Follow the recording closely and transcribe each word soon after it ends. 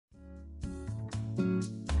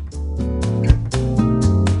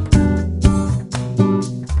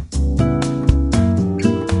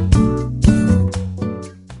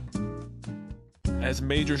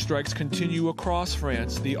major strikes continue across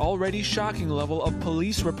France, the already shocking level of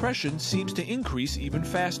police repression seems to increase even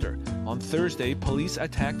faster. On Thursday, police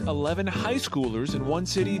attacked 11 high schoolers in one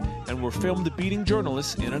city and were filmed beating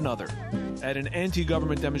journalists in another. At an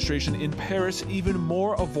anti-government demonstration in Paris, even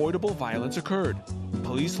more avoidable violence occurred.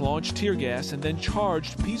 Police launched tear gas and then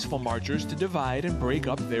charged peaceful marchers to divide and break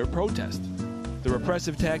up their protest. The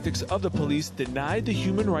repressive tactics of the police denied the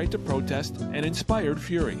human right to protest and inspired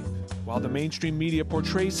fury. While the mainstream media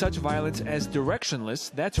portrays such violence as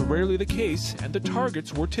directionless, that's rarely the case, and the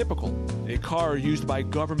targets were typical: a car used by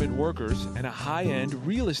government workers and a high-end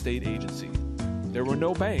real estate agency. There were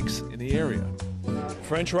no banks in the area.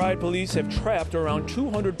 French riot police have trapped around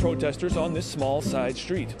 200 protesters on this small side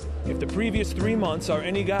street. If the previous 3 months are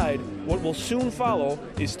any guide, what will soon follow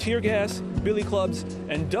is tear gas, billy clubs,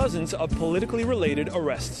 and dozens of politically related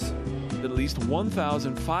arrests. At least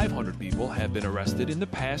 1,500 people have been arrested in the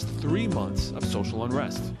past 3 months of social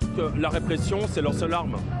unrest. La répression, c'est leur seule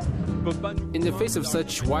arme. In the face of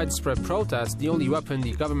such widespread protests, the only weapon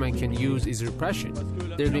the government can use is repression.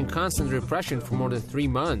 There's been constant repression for more than 3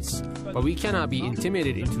 months, but we cannot be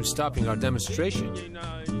intimidated into stopping our demonstration.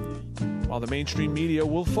 While the mainstream media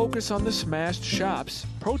will focus on the smashed shops,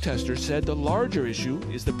 protesters said the larger issue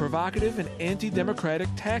is the provocative and anti-democratic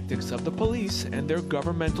tactics of the police and their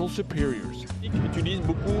governmental superiors.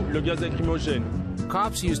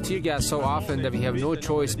 Cops use tear gas so often that we have no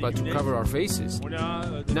choice but to cover our faces.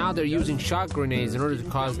 Now they're using shock grenades in order to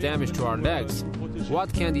cause damage to our legs.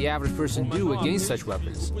 What can the average person do against such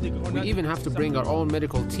weapons? We even have to bring our own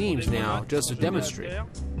medical teams now just to demonstrate.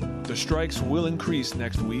 The strikes will increase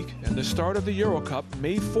next week, and the start of the Euro Cup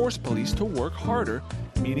may force police to work harder,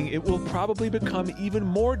 meaning it will probably become even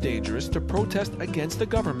more dangerous to protest against the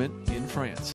government in France.